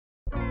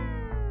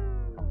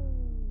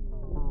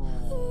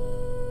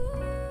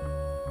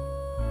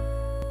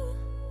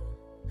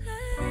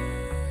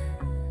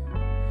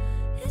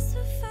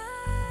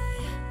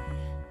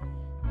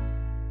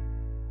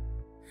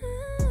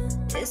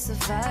It's a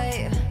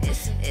vibe.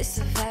 It's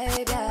a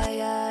vibe, yeah,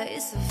 yeah.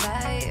 It's a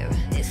vibe.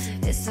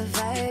 It's a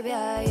vibe,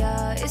 yeah,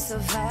 yeah. It's a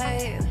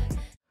vibe.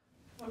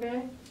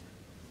 Okay.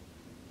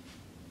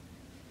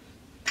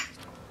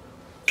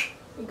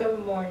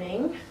 Good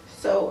morning.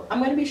 So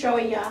I'm gonna be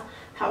showing y'all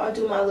how I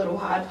do my little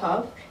high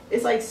puff.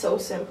 It's like so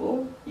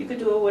simple. You could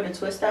do it with a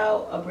twist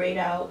out, a braid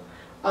out,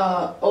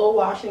 or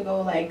wash and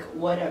go, like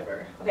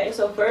whatever. Okay,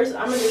 so first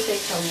I'm gonna just take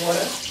some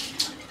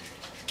water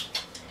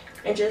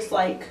and just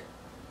like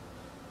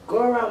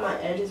go around my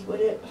edges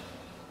with it.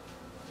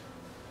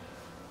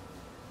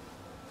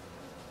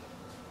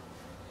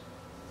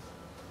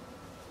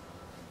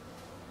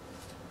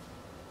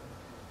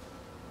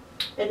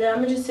 And then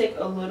I'm gonna just take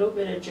a little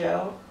bit of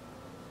gel.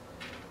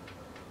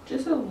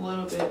 Just a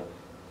little bit.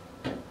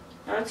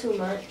 Not too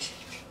much.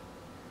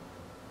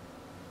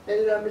 And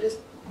then I'm gonna just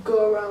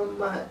go around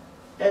my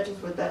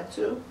edges with that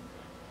too.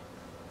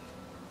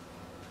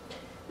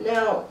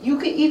 Now, you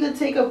can either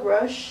take a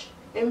brush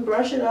and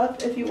brush it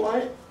up if you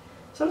want.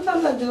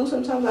 Sometimes I do,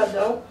 sometimes I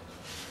don't.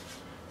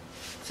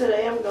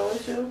 Today I'm going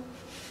to.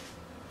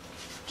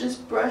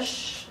 Just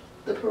brush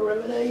the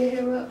perimeter of your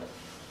hair up.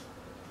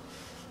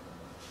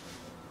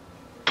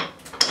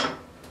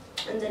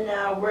 And then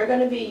now we're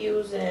going to be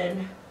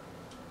using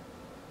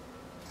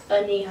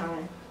a knee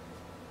high.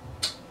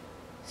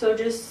 So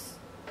just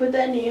put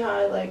that knee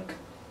high like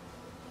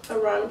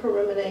around the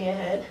perimeter of your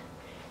head.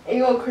 And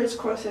you're going to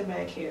crisscross it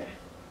back here.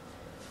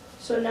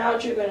 So now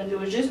what you're going to do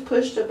is just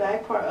push the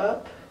back part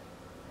up.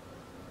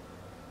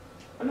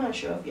 I'm not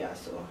sure if y'all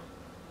saw.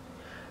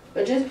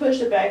 But just push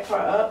the back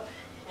part up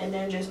and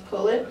then just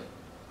pull it.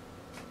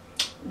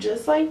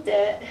 Just like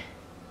that.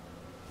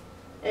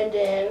 And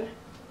then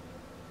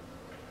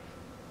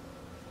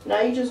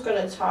now you're just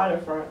going to tie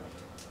the front.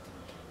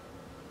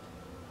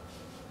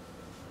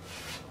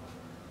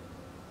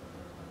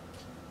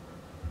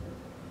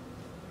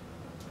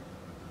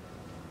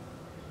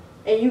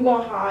 And you're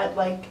going to hide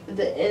like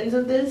the ends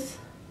of this.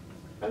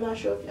 I'm not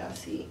sure if y'all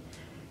see.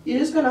 You're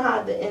just going to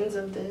hide the ends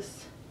of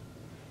this.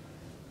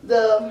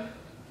 The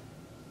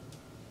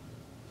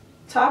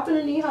top of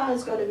the knee high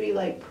is going to be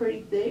like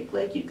pretty thick,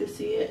 like you can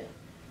see it.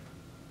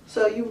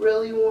 So you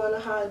really want to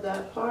hide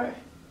that part.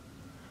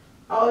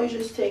 I always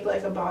just take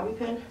like a bobby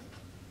pin.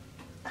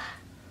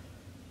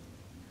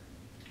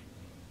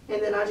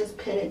 And then I just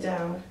pin it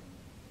down.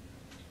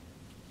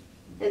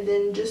 And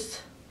then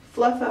just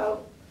fluff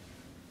out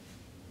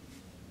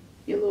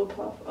your little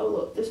puff. Oh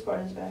look, this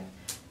part is back.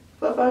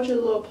 Fluff out your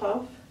little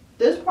puff.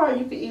 This part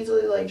you could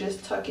easily like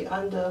just tuck it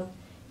under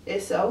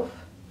itself.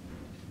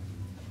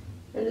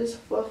 And just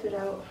fluff it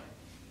out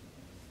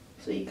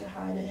so you can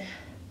hide it.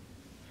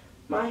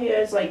 My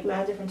hair is like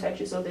mad different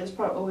textures, so this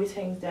part always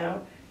hangs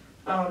down.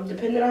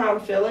 Depending on how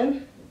I'm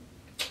feeling,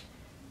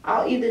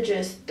 I'll either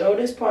just throw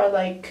this part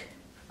like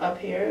up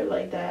here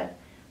like that.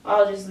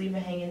 I'll just leave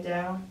it hanging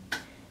down.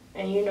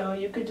 And you know,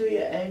 you could do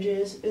your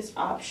edges. It's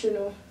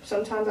optional.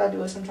 Sometimes I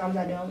do it, sometimes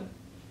I don't.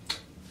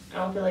 I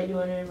don't feel like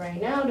doing it right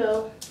now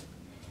though.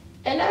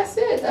 And that's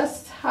it.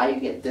 That's how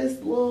you get this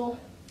little,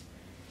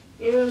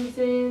 you know what I'm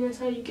saying? That's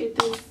how you get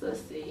this,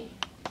 let's see.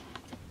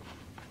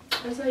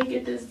 That's how you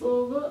get this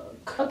little look.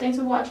 Oh, thanks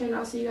for watching.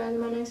 I'll see you guys in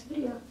my next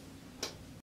video.